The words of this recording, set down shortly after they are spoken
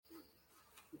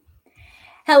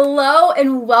Hello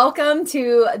and welcome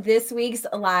to this week's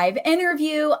live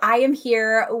interview. I am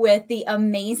here with the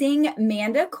amazing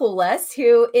Manda Koolis,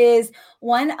 who is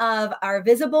one of our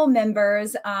visible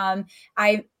members.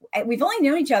 We've only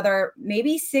known each other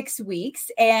maybe 6 weeks,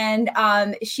 and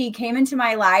she came into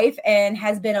my life and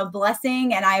has been a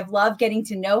blessing, and I've loved getting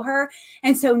to know her.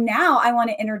 And so now I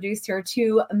want to introduce her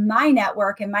to my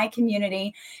network and my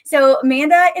community. So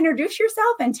Manda, introduce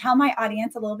yourself and tell my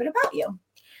audience a little bit about you.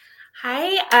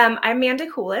 Hi, I'm Manda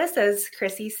Koolis, as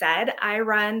Chrissy said. I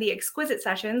run the Exquisite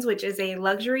Sessions, which is a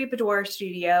luxury boudoir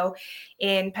studio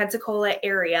in Pensacola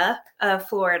area of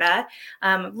Florida,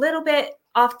 a little bit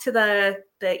off to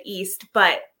the east,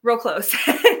 but real close.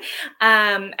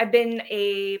 I've been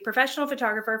a professional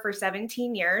photographer for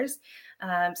 17 years,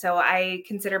 so I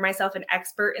consider myself an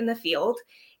expert in the field.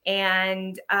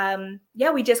 And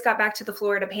we just got back to the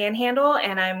Florida Panhandle,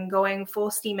 and I'm going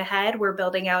full steam ahead. We're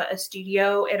building out a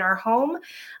studio in our home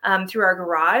through our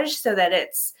garage so that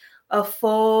it's a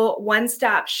full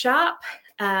one-stop shop.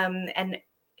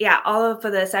 All of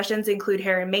the sessions include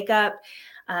hair and makeup,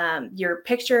 your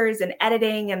pictures and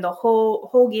editing, and the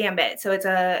whole gambit. So it's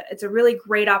a really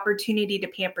great opportunity to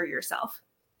pamper yourself.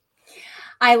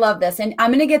 I love this. And I'm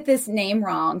going to get this name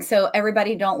wrong, so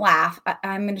everybody don't laugh.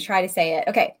 I'm going to try to say it.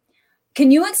 Okay.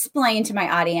 Can you explain to my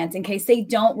audience, in case they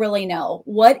don't really know,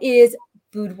 what is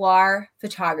boudoir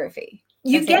photography?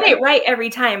 You get it right every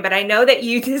time, but I know that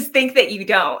you just think that you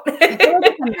don't. I feel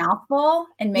like it's a mouthful,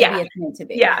 and maybe it's meant to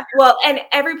be. Yeah. Well, and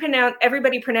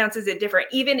everybody pronounces it different,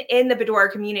 even in the boudoir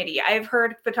community. I've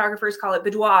heard photographers call it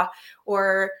boudoir,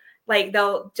 or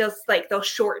they'll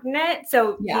shorten it.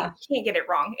 So you can't get it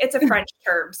wrong. It's a French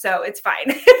term, so it's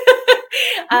fine.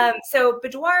 So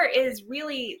boudoir is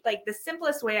really the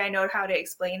simplest way I know how to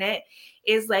explain it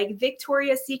is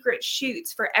Victoria's Secret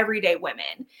shoots for everyday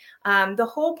women. The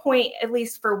whole point, at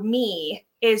least for me,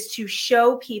 is to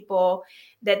show people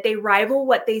that they rival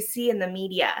what they see in the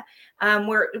media.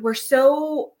 We're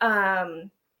so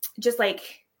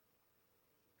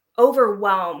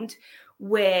overwhelmed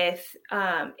with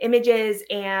images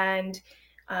and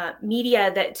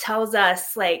media that tells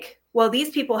us well, these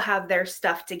people have their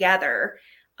stuff together,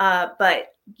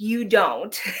 but you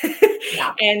don't.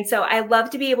 Yeah. And so I love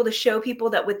to be able to show people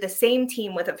that with the same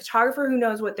team, with a photographer who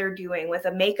knows what they're doing, with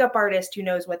a makeup artist who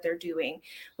knows what they're doing,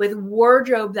 with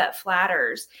wardrobe that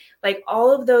flatters,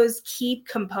 all of those key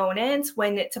components,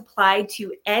 when it's applied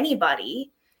to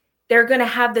anybody, they're going to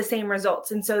have the same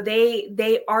results. And so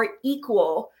they are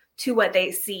equal to what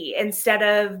they see, instead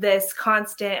of this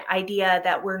constant idea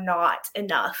that we're not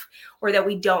enough or that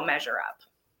we don't measure up.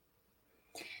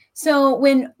 So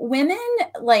when women,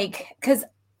 because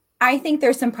I think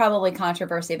there's some probably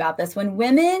controversy about this, when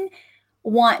women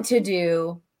want to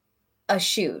do a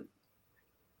shoot,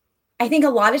 I think a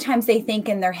lot of times they think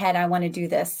in their head, I want to do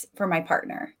this for my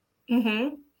partner.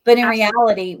 Mm-hmm. But in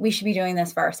reality, we should be doing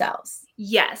this for ourselves.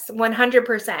 Yes,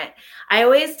 100%. I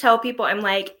always tell people, I'm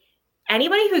like,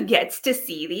 anybody who gets to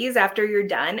see these after you're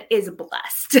done is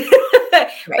blessed, right.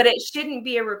 But it shouldn't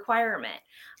be a requirement.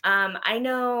 I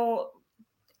know.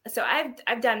 So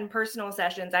I've done personal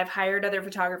sessions. I've hired other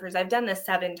photographers. I've done this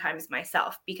 7 times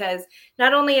myself, because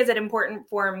not only is it important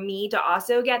for me to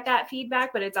also get that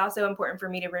feedback, but it's also important for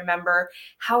me to remember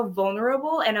how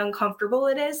vulnerable and uncomfortable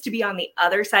it is to be on the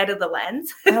other side of the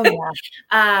lens. Oh,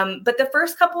 yeah. But the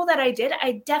first couple that I did,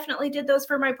 I definitely did those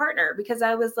for my partner, because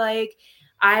I was like,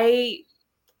 I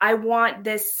want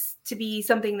this to be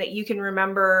something that you can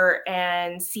remember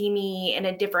and see me in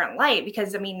a different light,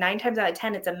 because 9 times out of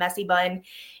 10, it's a messy bun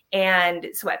and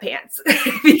sweatpants,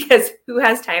 because who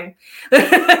has time?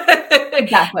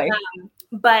 Exactly.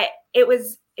 But it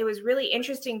was really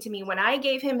interesting to me when I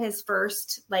gave him his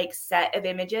first set of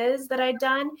images that I'd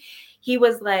done. He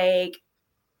was like,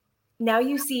 now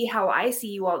you see how I see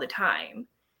you all the time.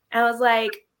 And I was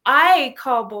like, I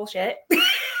call bullshit.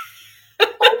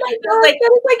 That is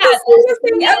the sweetest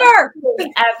thing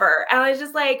ever. And I was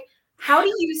just like, how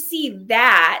do you see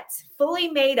that fully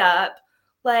made up,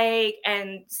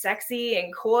 and sexy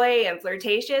and coy and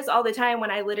flirtatious all the time,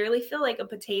 when I literally feel like a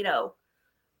potato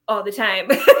all the time?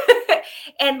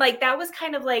 And that was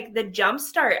kind of the jump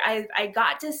start. I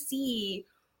got to see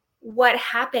what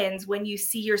happens when you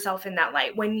see yourself in that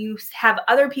light, when you have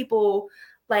other people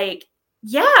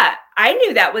yeah, I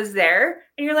knew that was there.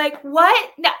 And you're like,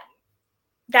 what? No,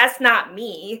 that's not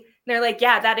me. And they're like,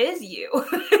 yeah, that is you.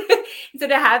 So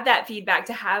to have that feedback,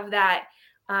 to have that,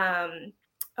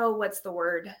 what's the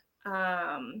word?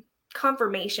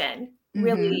 Confirmation,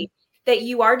 really, that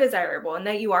you are desirable and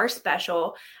that you are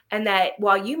special. And that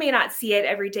while you may not see it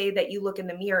every day that you look in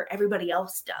the mirror, everybody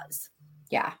else does.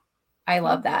 Yeah. I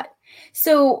love that.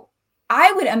 So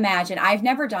I would imagine, I've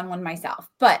never done one myself,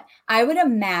 but I would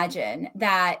imagine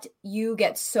that you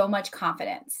get so much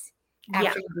confidence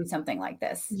after you do something like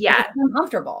this. Yeah. It's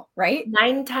uncomfortable, right?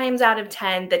 9 times out of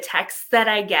 10, the texts that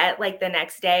I get like the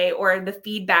next day or the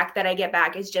feedback that I get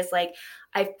back is just like,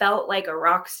 I felt like a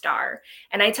rock star.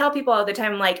 And I tell people all the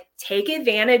time, like, take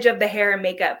advantage of the hair and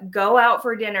makeup, go out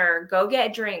for dinner, go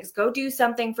get drinks, go do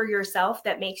something for yourself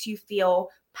that makes you feel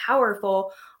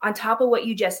powerful on top of what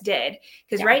you just did.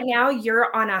 Because right now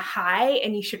you're on a high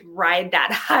and you should ride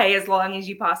that high as long as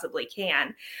you possibly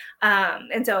can.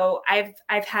 And so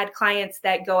I've had clients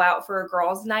that go out for a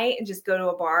girls' night and just go to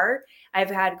a bar.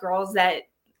 I've had girls that,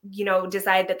 you know,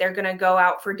 decide that they're going to go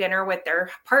out for dinner with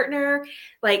their partner.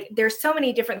 Like, there's so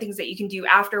many different things that you can do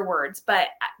afterwards. But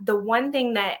the one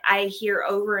thing that I hear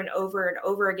over and over and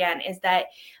over again is that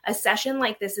a session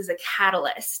like this is a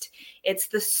catalyst. It's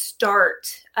the start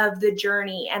of the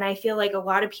journey. And I feel like a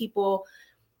lot of people,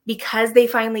 because they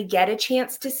finally get a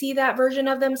chance to see that version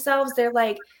of themselves, they're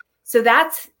like, so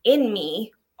that's in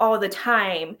me all the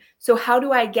time. So how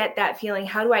do I get that feeling?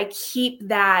 How do I keep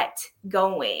that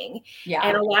going? Yeah.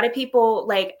 And a lot of people,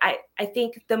 like, I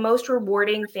think the most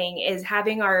rewarding thing is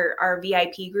having our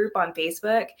VIP group on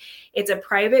Facebook. It's a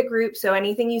private group, so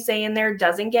anything you say in there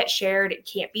doesn't get shared. It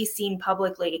can't be seen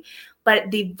publicly. But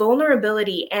the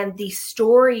vulnerability and the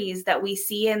stories that we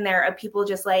see in there of people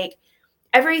just like,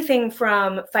 everything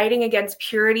from fighting against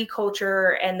purity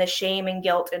culture and the shame and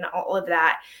guilt and all of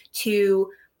that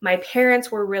to my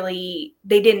parents were really,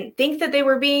 they didn't think that they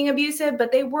were being abusive,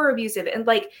 but they were abusive. And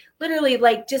like, literally,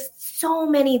 like, just so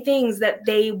many things that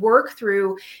they work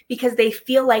through because they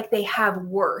feel like they have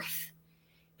worth.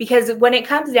 Because when it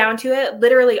comes down to it,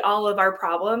 literally all of our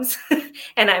problems,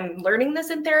 and I'm learning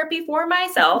this in therapy for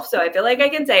myself, so I feel like I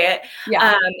can say it,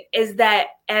 is that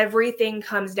everything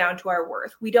comes down to our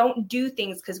worth. We don't do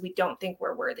things because we don't think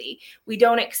we're worthy. We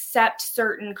don't accept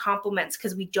certain compliments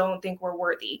because we don't think we're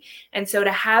worthy. And so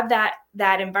to have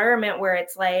that environment where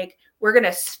it's like, we're going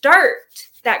to start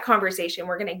that conversation.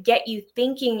 We're going to get you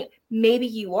thinking maybe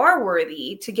you are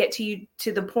worthy to get to you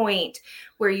to the point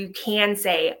where you can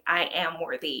say, I am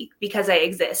worthy because I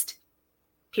exist,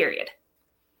 period.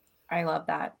 I love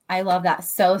that. I love that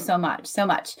so much, so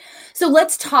much. So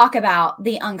let's talk about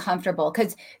the uncomfortable,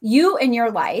 because you in your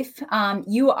life,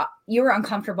 you were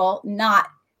uncomfortable, not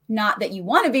that you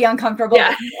want to be uncomfortable,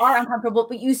 but you are uncomfortable,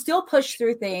 but you still push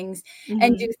through things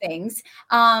and do things.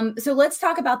 So let's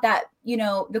talk about that, you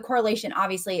know, the correlation,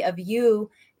 obviously, of you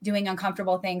doing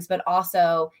uncomfortable things, but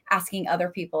also asking other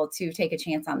people to take a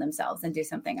chance on themselves and do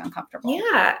something uncomfortable.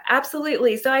 Yeah,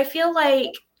 absolutely. So I feel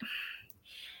like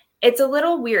it's a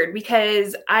little weird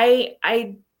because I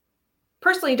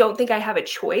personally don't think I have a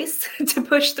choice to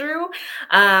push through.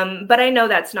 But I know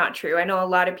that's not true. I know a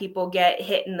lot of people get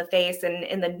hit in the face and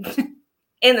in the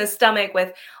in the stomach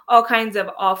with all kinds of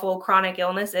awful chronic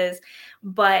illnesses.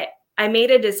 But I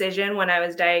made a decision when I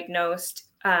was diagnosed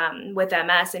with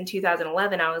MS in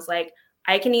 2011. I was like,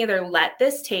 I can either let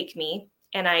this take me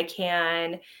and I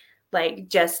can like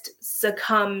just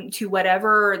succumb to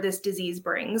whatever this disease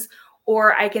brings,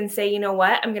 or I can say, you know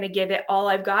what, I'm going to give it all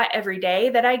I've got every day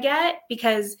that I get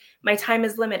because my time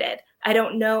is limited. I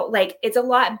don't know, like, it's a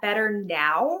lot better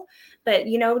now. But,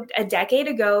 you know, a decade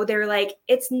ago, they're like,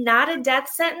 it's not a death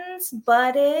sentence,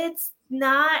 but it's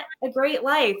not a great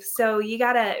life. So you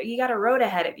got a road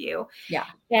ahead of you. Yeah.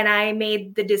 And I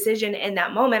made the decision in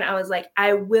that moment. I was like,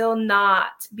 I will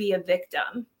not be a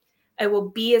victim. I will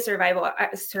be a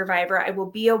survivor. I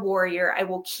will be a warrior. I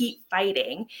will keep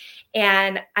fighting.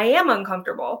 And I am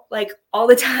uncomfortable, like, all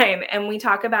the time. And we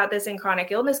talk about this in chronic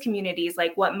illness communities,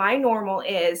 like what my normal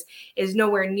is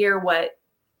nowhere near what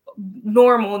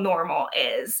normal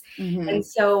is. Mm-hmm. And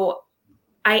so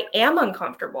I am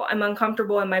uncomfortable. I'm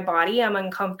uncomfortable in my body. I'm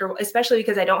uncomfortable, especially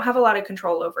because I don't have a lot of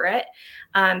control over it.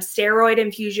 Steroid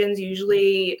infusions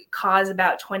usually cause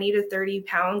about 20 to 30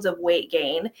 pounds of weight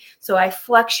gain. So I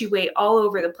fluctuate all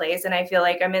over the place. And I feel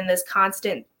like I'm in this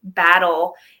constant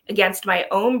battle against my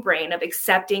own brain of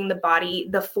accepting the body,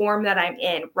 the form that I'm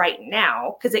in right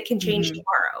now, because it can change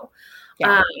tomorrow.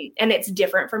 Yeah. And it's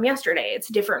different from yesterday. It's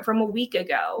different from a week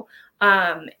ago.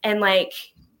 And like,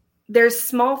 there's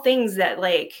small things that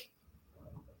like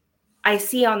I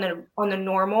see on the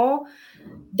normal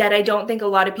that I don't think a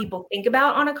lot of people think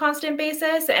about on a constant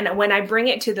basis. And when I bring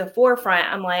it to the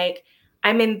forefront, I'm like,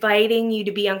 I'm inviting you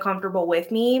to be uncomfortable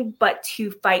with me, but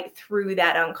to fight through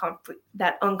that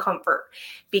uncomfort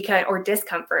because, or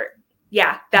discomfort.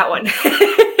 Yeah, that one.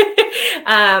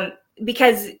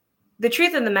 Because the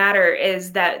truth of the matter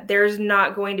is that there's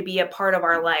not going to be a part of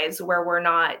our lives where we're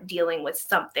not dealing with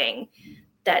something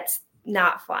that's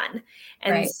not fun.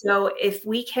 And Right. so if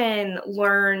we can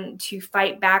learn to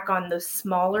fight back on those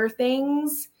smaller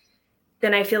things,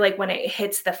 then I feel like when it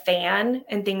hits the fan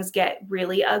and things get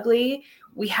really ugly,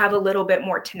 we have a little bit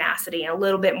more tenacity and a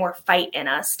little bit more fight in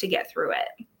us to get through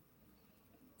it.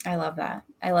 I love that.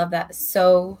 I love that.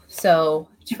 So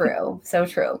true. So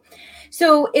true.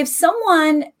 So if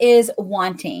someone is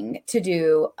wanting to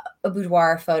do a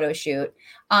boudoir photo shoot,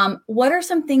 what are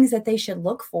some things that they should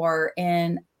look for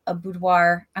in a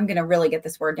boudoir? I'm going to really get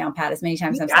this word down pat as many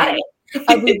times as I'm saying it.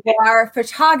 A boudoir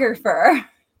photographer.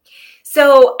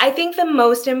 So I think the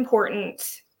most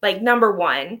important, like number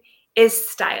one, is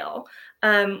style.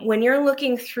 When you're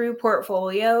looking through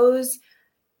portfolios,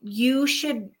 you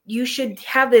should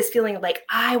have this feeling of like,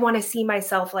 I want to see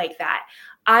myself like that.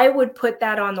 I would put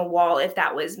that on the wall if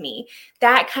that was me.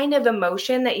 That kind of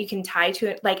emotion that you can tie to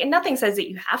it, like, and nothing says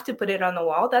that you have to put it on the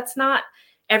wall. That's not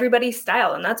everybody's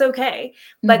style, and that's okay.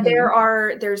 But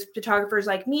there's photographers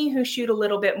like me who shoot a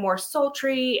little bit more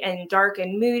sultry and dark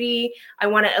and moody. I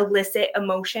want to elicit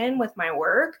emotion with my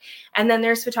work. And then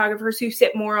there's photographers who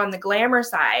sit more on the glamour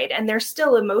side, and there's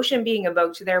still emotion being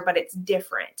evoked there, but it's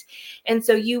different. And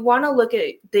so you want to look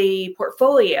at the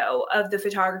portfolio of the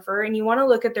photographer, and you want to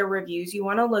look at their reviews. You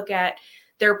want to look at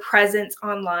their presence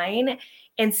online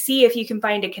and see if you can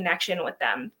find a connection with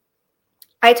them.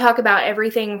 I talk about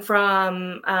everything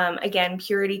from, again,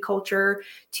 purity culture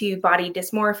to body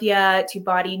dysmorphia to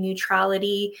body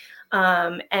neutrality.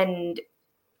 And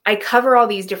I cover all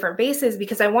these different bases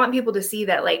because I want people to see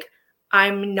that, like,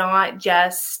 I'm not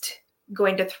just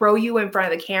going to throw you in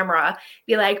front of the camera,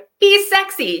 be like, be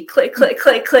sexy, click, click,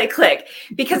 click, click, click,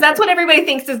 because that's what everybody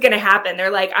thinks is going to happen.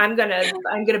 They're like, I'm going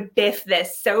to biff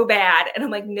this so bad. And I'm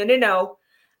like, no.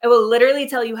 I will literally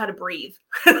tell you how to breathe.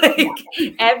 Like,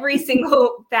 every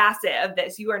single facet of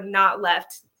this, you are not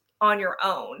left on your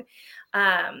own.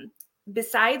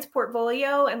 Besides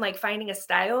portfolio and like finding a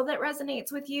style that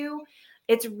resonates with you,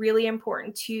 it's really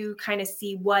important to kind of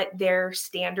see what their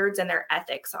standards and their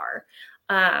ethics are.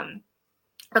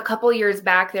 A couple years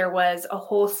back, there was a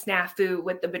whole snafu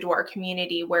with the boudoir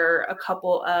community where a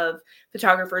couple of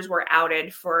photographers were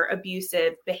outed for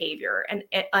abusive behavior and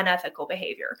unethical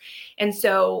behavior. And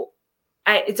so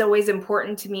it's always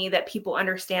important to me that people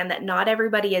understand that not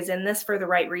everybody is in this for the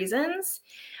right reasons.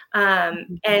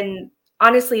 And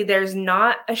honestly, there's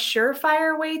not a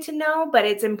surefire way to know, but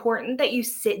it's important that you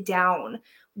sit down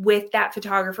with that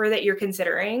photographer that you're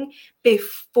considering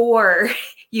before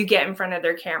you get in front of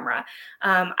their camera.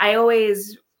 I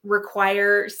always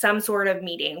require some sort of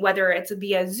meeting, whether it's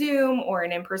via Zoom or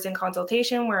an in-person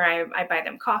consultation where I buy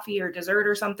them coffee or dessert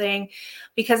or something,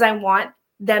 because I want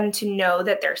them to know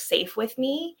that they're safe with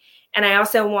me. And I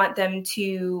also want them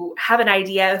to have an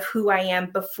idea of who I am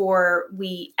before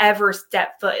we ever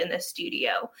step foot in the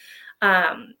studio.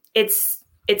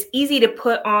 It's easy to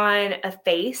put on a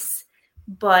face,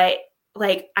 but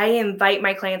like, I invite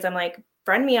my clients, I'm like,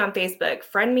 friend me on Facebook,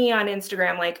 friend me on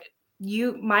Instagram. Like,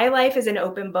 my life is an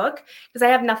open book because I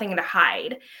have nothing to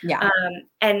hide. Yeah.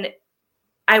 And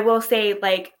I will say,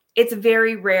 like, it's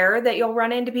very rare that you'll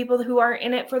run into people who aren't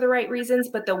in it for the right reasons,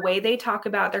 but the way they talk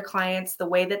about their clients, the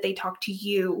way that they talk to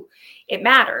you, it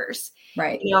matters.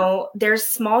 Right. You know, there's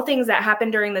small things that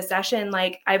happen during the session.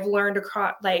 Like, I've learned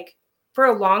across, like, for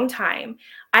a long time,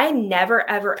 I never,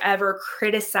 ever, ever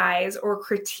criticize or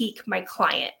critique my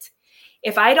client.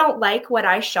 If I don't like what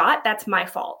I shot, that's my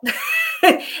fault.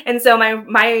 And so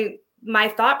my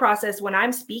thought process when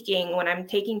I'm speaking, when I'm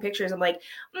taking pictures, I'm like,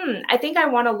 I think I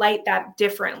want to light that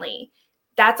differently.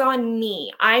 That's on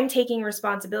me. I'm taking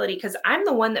responsibility because I'm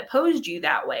the one that posed you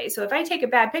that way. So if I take a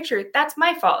bad picture, that's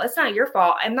my fault. It's not your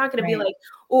fault. I'm not going to be like,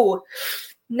 oh,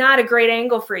 not a great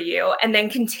angle for you, and then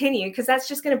continue, because that's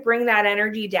just going to bring that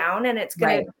energy down, and it's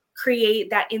going to create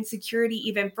that insecurity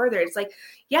even further. It's like,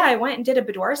 yeah, I went and did a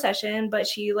boudoir session, but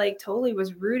she like totally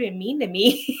was rude and mean to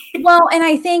me. Well, and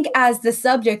I think as the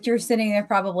subject, you're sitting there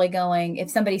probably going, if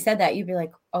somebody said that, you'd be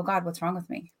like, oh God, what's wrong with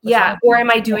me? Or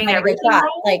am I doing everything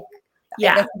wrong? Like,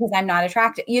 that's because I'm not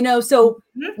attracted, so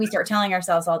we start telling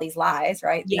ourselves all these lies,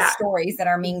 right? These stories that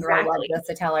our mean girl loves us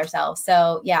to tell ourselves.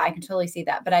 So yeah, I can totally see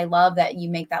that. But I love that you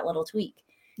make that little tweak.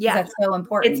 Yeah. That's so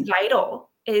important. It's vital.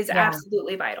 It is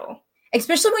absolutely vital.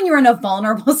 Especially when you're in a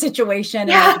vulnerable situation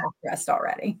and you're stressed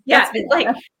already. Yeah. It's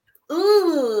like,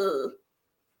 ooh,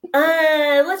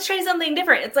 let's try something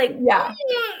different. It's like,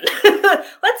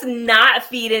 let's not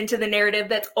feed into the narrative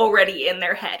that's already in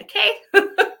their head. Okay.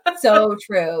 So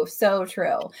true. So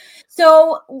true.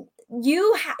 So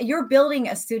you're building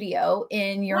a studio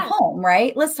in your home,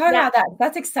 right? Let's talk about that.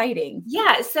 That's exciting.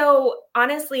 Yeah. So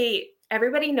honestly,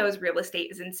 everybody knows real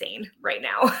estate is insane right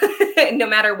now, no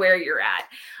matter where you're at.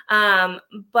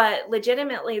 But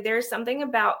legitimately, there's something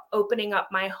about opening up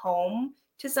my home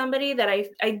to somebody that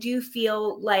I do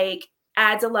feel like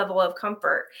adds a level of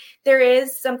comfort. There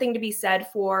is something to be said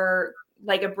for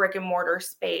like a brick and mortar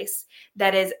space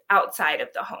that is outside of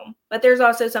the home. But there's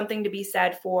also something to be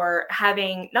said for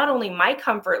having not only my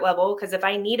comfort level, because if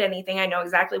I need anything, I know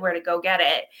exactly where to go get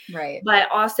it. Right. But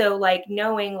also like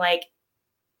knowing like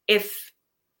if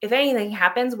anything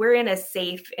happens, we're in a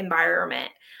safe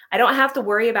environment. I don't have to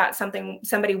worry about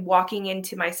somebody walking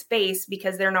into my space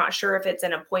because they're not sure if it's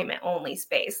an appointment only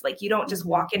space. Like you don't just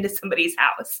walk into somebody's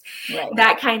house, right.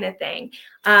 That kind of thing.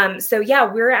 So yeah,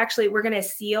 we're going to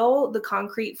seal the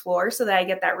concrete floor so that I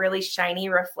get that really shiny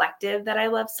reflective that I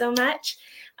love so much.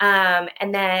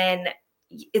 And then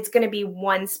it's going to be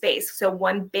one space. So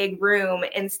one big room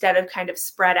instead of kind of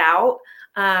spread out.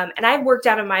 And I've worked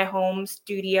out of my home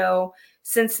studio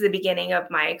since the beginning of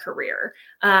my career.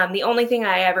 The only thing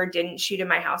I ever didn't shoot in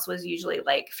my house was usually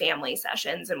like family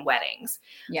sessions and weddings.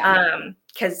 Yeah.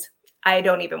 Because I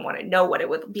don't even want to know what it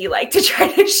would be like to try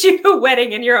to shoot a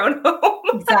wedding in your own home.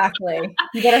 Exactly.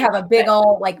 You better have a big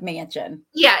old like mansion.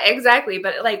 Yeah, exactly.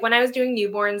 But like when I was doing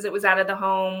newborns, it was out of the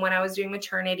home. When I was doing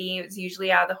maternity, it was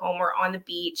usually out of the home or on the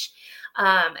beach.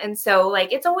 And so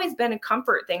like, it's always been a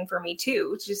comfort thing for me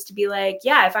too, just to be like,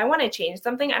 yeah, if I want to change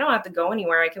something, I don't have to go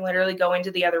anywhere. I can literally go into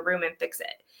the other room and fix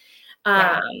it.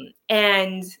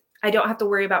 And I don't have to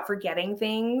worry about forgetting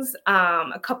things.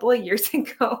 A couple of years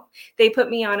ago, they put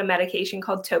me on a medication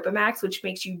called Topamax, which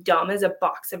makes you dumb as a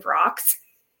box of rocks.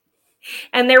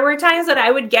 And there were times that I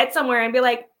would get somewhere and be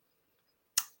like,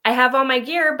 I have all my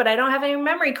gear, but I don't have any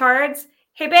memory cards.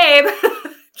 Hey, babe,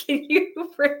 can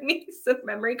you bring me some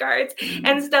memory cards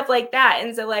and stuff like that?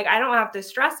 And so like, I don't have to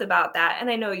stress about that. And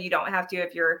I know you don't have to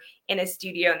if you're in a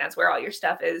studio and that's where all your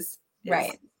stuff is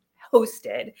right.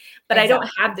 hosted, but exactly. I don't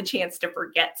have the chance to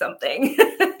forget something.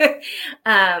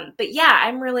 But yeah,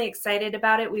 I'm really excited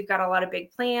about it. We've got a lot of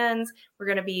big plans. We're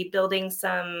going to be building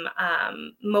some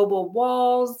mobile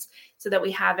walls so that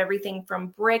we have everything from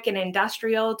brick and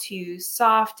industrial to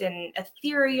soft and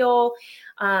ethereal.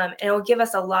 And it'll give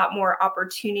us a lot more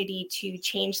opportunity to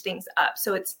change things up.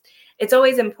 So it's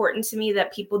always important to me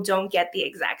that people don't get the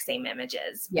exact same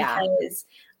images because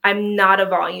I'm not a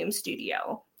volume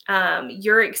studio.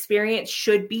 Your experience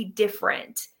should be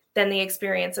different than the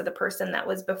experience of the person that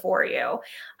was before you.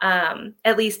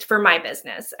 At least for my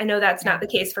business. I know that's not the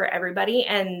case for everybody.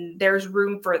 And there's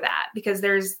room for that because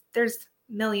there's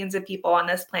millions of people on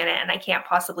this planet and I can't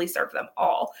possibly serve them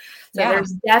all. So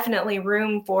there's definitely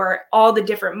room for all the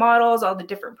different models, all the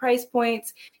different price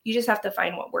points. You just have to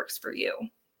find what works for you.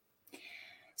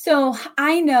 So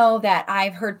I know that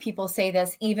I've heard people say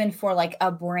this even for like a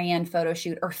brand photo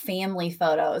shoot or family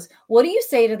photos. What do you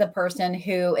say to the person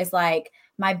who is like,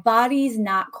 my body's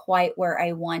not quite where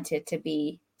I want it to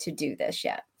be to do this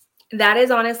yet? That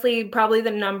is honestly probably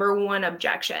the number one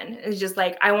objection is just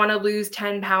like, I want to lose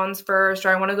 10 pounds first, or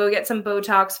I want to go get some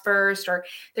Botox first, or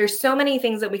there's so many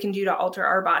things that we can do to alter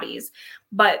our bodies.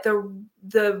 But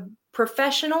the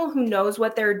professional who knows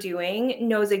what they're doing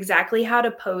knows exactly how to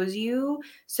pose you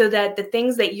so that the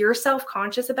things that you're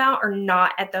self-conscious about are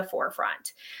not at the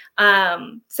forefront.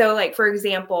 So like, for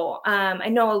example, I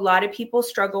know a lot of people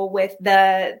struggle with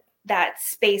that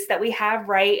space that we have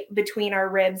right between our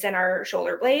ribs and our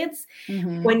shoulder blades.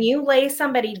 Mm-hmm. When you lay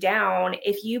somebody down,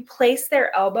 if you place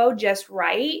their elbow just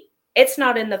right, it's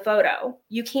not in the photo.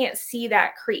 You can't see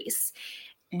that crease.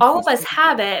 All of us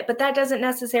have it, but that doesn't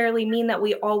necessarily mean that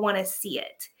we all want to see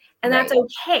it. And that's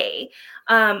okay.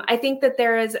 I think that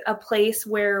there is a place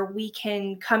where we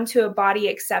can come to a body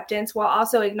acceptance while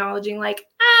also acknowledging like,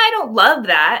 I don't love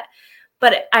that,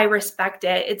 but I respect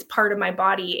it. It's part of my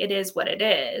body. It is what it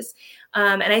is.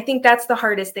 And I think that's the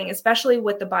hardest thing, especially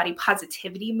with the body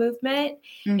positivity movement,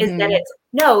 is that it's,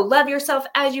 no, love yourself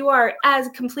as you are, as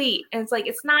complete. And it's like,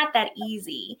 it's not that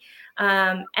easy.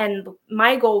 And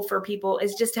my goal for people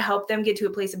is just to help them get to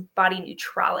a place of body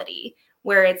neutrality,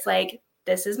 where it's like,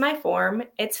 this is my form.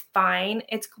 It's fine.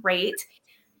 It's great.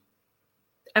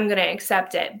 I'm going to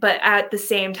accept it. But at the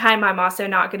same time, I'm also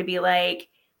not going to be like,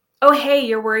 oh, hey,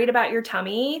 you're worried about your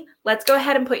tummy. Let's go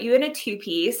ahead and put you in a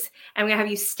 2-piece. I'm going to have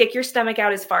you stick your stomach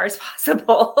out as far as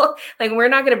possible. Like, we're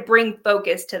not going to bring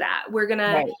focus to that. We're going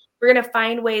to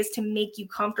find ways to make you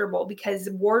comfortable because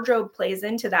wardrobe plays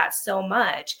into that so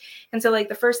much. And so like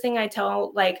the first thing I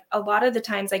tell, like a lot of the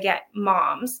times I get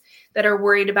moms that are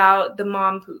worried about the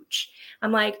mom pooch.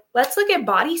 I'm like, let's look at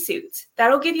bodysuits.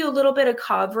 That'll give you a little bit of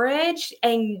coverage.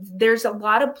 And there's a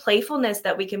lot of playfulness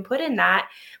that we can put in that,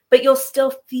 but you'll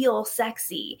still feel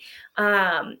sexy.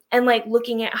 And like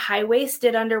looking at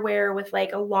high-waisted underwear with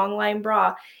like a long line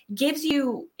bra gives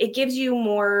you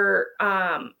more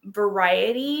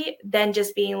variety than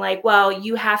just being like, well,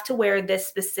 you have to wear this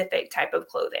specific type of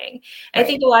clothing. Right. I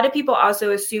think a lot of people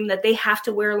also assume that they have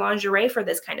to wear lingerie for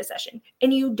this kind of session,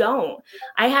 and you don't.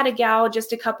 I had a gal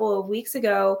just a couple of weeks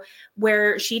ago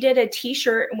where she did a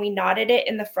t-shirt and we knotted it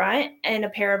in the front and a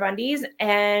pair of undies,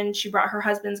 and she brought her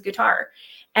husband's guitar.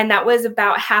 And that was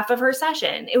about half of her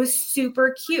session. It was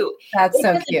super cute. That's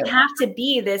so cute. It doesn't have to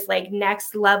be this like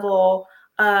next level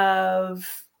of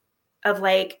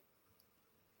like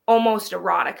almost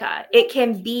erotica. It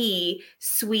can be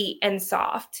sweet and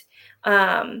soft.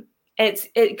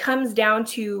 It comes down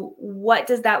to, what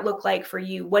does that look like for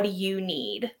you? What do you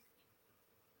need?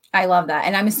 I love that.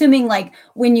 And I'm assuming like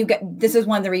when you get, this is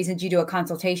one of the reasons you do a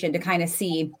consultation, to kind of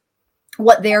see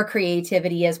what their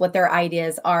creativity is, what their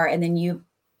ideas are, and then you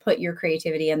put your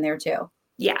creativity in there too.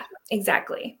 Yeah,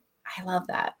 exactly. I love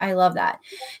that. I love that.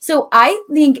 So I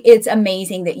think it's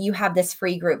amazing that you have this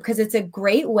free group, because it's a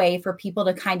great way for people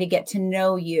to kind of get to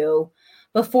know you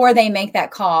before they make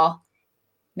that call.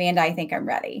 Manda, I think I'm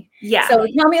ready. Yeah. So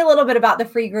tell me a little bit about the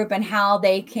free group and how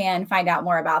they can find out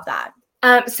more about that.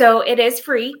 So it is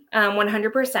free,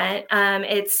 100%.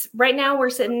 It's right now we're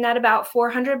sitting at about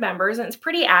 400 members, and it's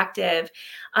pretty active.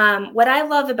 What I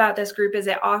love about this group is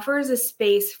it offers a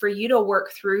space for you to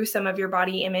work through some of your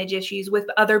body image issues with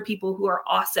other people who are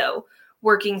also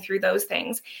working through those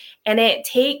things. And it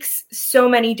takes so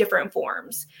many different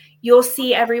forms. You'll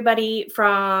see everybody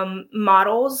from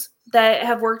models that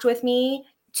have worked with me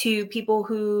to people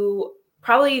who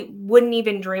probably wouldn't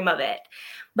even dream of it.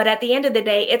 But at the end of the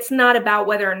day, it's not about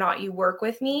whether or not you work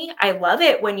with me. I love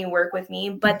it when you work with me,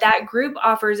 but that group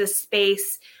offers a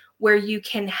space where you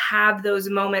can have those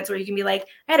moments where you can be like,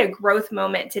 I had a growth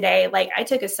moment today. Like, I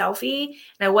took a selfie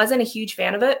and I wasn't a huge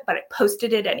fan of it, but I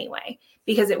posted it anyway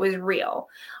because it was real.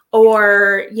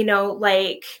 Or, you know,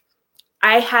 like,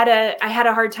 I had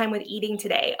a hard time with eating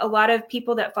today. A lot of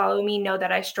people that follow me know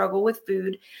that I struggle with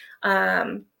food.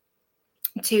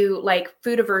 To like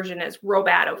food aversion is real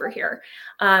bad over here.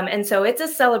 And so it's a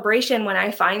celebration when I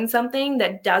find something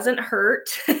that doesn't hurt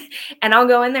and I'll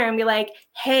go in there and be like,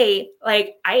 hey,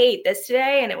 like I ate this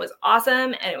today and it was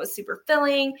awesome and it was super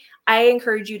filling. I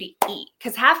encourage you to eat,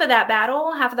 because half of that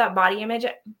body image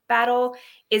battle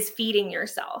is feeding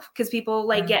yourself, because people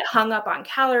like get hung up on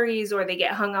calories, or they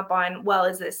get hung up on, well,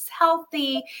 is this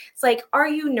healthy? It's like, are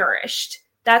you nourished?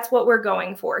 That's what we're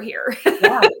going for here.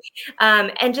 Yeah.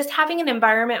 And just having an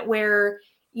environment where,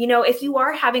 you know, if you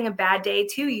are having a bad day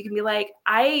too, you can be like,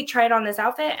 I tried on this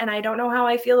outfit and I don't know how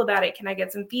I feel about it. Can I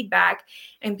get some feedback?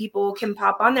 And people can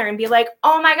pop on there and be like,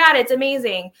 oh my God, it's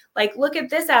amazing. Like, look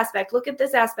at this aspect. Look at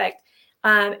this aspect.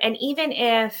 And even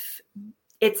if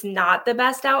it's not the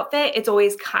best outfit, it's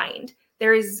always kind.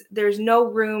 There's no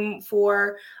room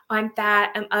for, I'm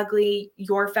fat, I'm ugly,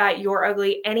 you're fat, you're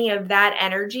ugly, any of that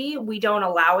energy. We don't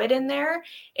allow it in there.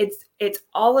 It's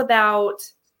all about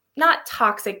not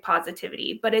toxic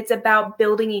positivity, but it's about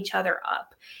building each other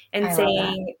up and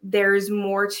saying there's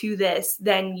more to this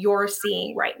than you're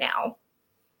seeing right now.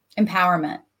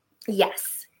 Empowerment.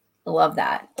 Yes. Love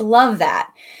that. Love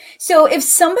that. So if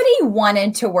somebody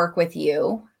wanted to work with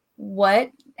you,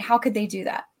 how could they do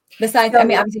that? Besides, I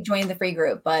mean, obviously joining the free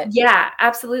group, but. Yeah,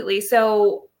 absolutely.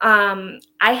 So I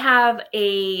have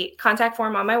a contact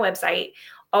form on my website.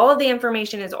 All of the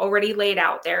information is already laid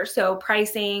out there. So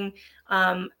pricing,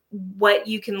 what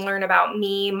you can learn about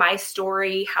me, my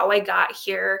story, how I got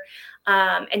here.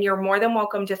 And you're more than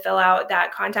welcome to fill out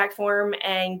that contact form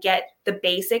and get the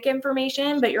basic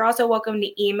information, but you're also welcome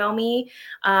to email me.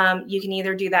 You can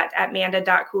either do that at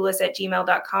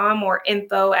manda.koolis@gmail.com or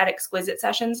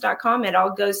info@exquisitesessions.com. It all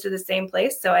goes to the same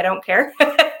place, so I don't care.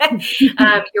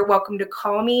 You're welcome to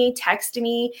call me, text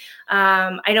me.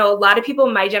 I know a lot of people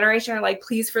in my generation are like,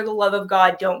 please, for the love of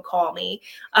God, don't call me.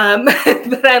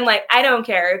 But I'm like, I don't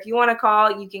care. If you want to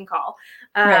call, you can call.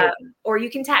 Right. Or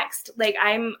you can text. Like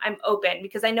I'm open,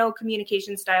 because I know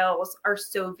communication styles are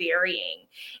so varying,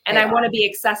 and I want to be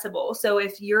accessible. So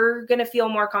if you're going to feel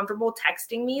more comfortable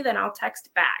texting me, then I'll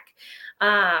text back.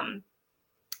 And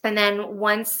then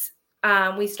once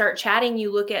we start chatting,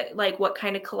 you look at like what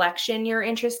kind of collection you're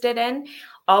interested in.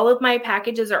 All of my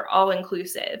packages are all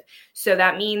inclusive. So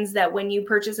that means that when you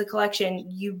purchase a collection,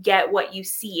 you get what you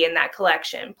see in that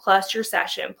collection, plus your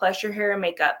session, plus your hair and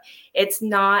makeup. It's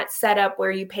not set up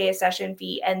where you pay a session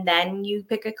fee and then you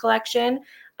pick a collection.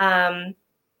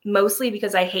 mostly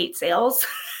because I hate sales,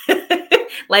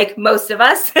 like most of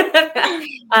us.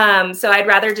 So I'd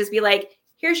rather just be like,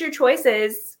 here's your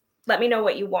choices. Let me know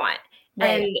what you want.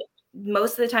 Right. And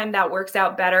most of the time that works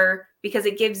out better because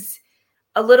it gives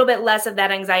a little bit less of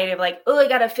that anxiety of like, oh, I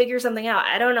got to figure something out.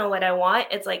 I don't know what I want.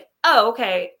 It's like, oh,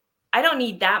 okay, I don't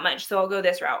need that much, so I'll go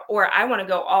this route. Or I want to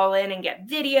go all in and get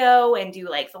video and do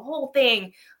like the whole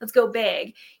thing. Let's go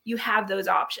big. You have those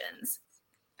options.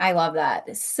 I love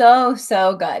that. So,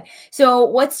 so good. So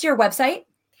what's your website?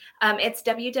 It's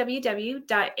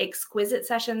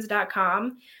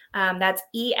www.exquisitesessions.com. That's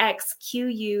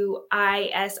EXQUISITE,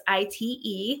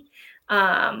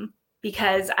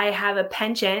 because I have a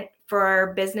penchant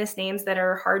for business names that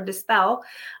are hard to spell.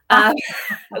 I've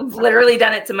literally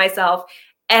done it to myself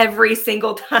every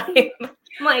single time.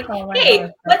 I'm like, hey,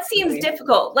 gosh, what seems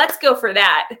difficult? Let's go for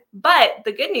that. But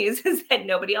the good news is that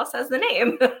nobody else has the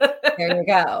name. There you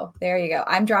go. There you go.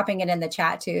 I'm dropping it in the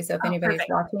chat too. So if anybody's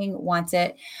perfect. watching, wants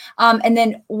it. And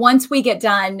then once we get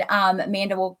done,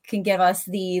 Amanda can give us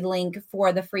the link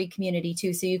for the free community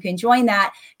too. So you can join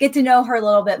that, get to know her a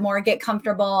little bit more, get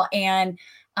comfortable, and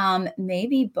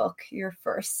maybe book your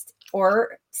first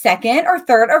or second or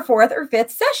third or fourth or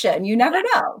fifth session. You never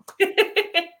know.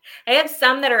 I have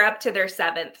some that are up to their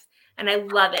seventh, and I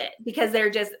love it because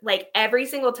they're just like every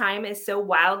single time is so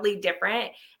wildly different.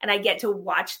 And I get to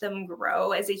watch them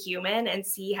grow as a human and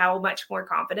see how much more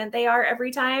confident they are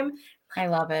every time. I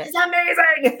love it. It's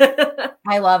amazing.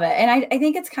 I love it. And I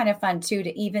think it's kind of fun too,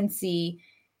 to even see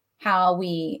how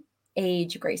we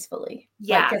age gracefully.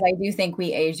 Yeah. Because I do think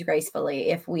we age gracefully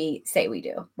if we say we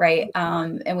do. Right.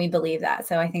 And we believe that.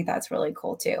 So I think that's really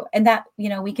cool too. And that,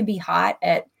 we can be hot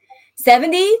at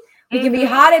 70. We can be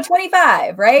hot at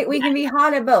 25, right? We can be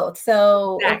hot at both.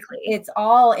 So exactly. it's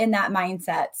all in that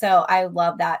mindset. So I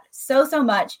love that so, so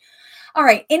much. All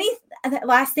right. Any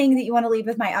last thing that you want to leave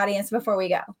with my audience before we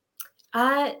go?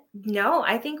 No,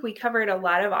 I think we covered a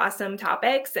lot of awesome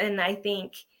topics. And I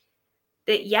think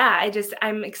that,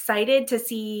 I'm excited to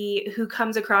see who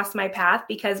comes across my path,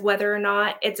 because whether or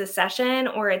not it's a session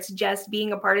or it's just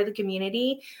being a part of the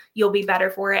community, you'll be better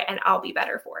for it and I'll be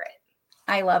better for it.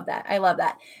 I love that. I love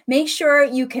that. Make sure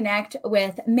you connect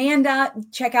with Manda.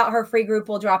 Check out her free group.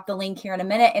 We'll drop the link here in a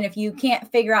minute. And if you can't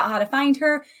figure out how to find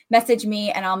her, message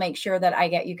me and I'll make sure that I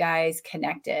get you guys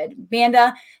connected.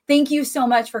 Manda, thank you so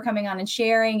much for coming on and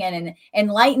sharing and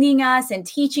enlightening us and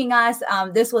teaching us.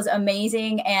 This was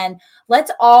amazing. And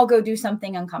let's all go do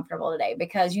something uncomfortable today,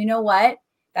 because you know what?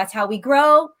 That's how we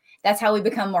grow. That's how we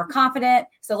become more confident.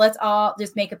 So let's all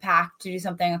just make a pact to do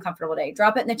something uncomfortable today.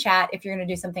 Drop it in the chat if you're going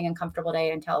to do something uncomfortable today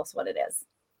and tell us what it is.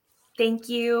 Thank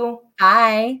you.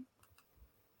 Bye.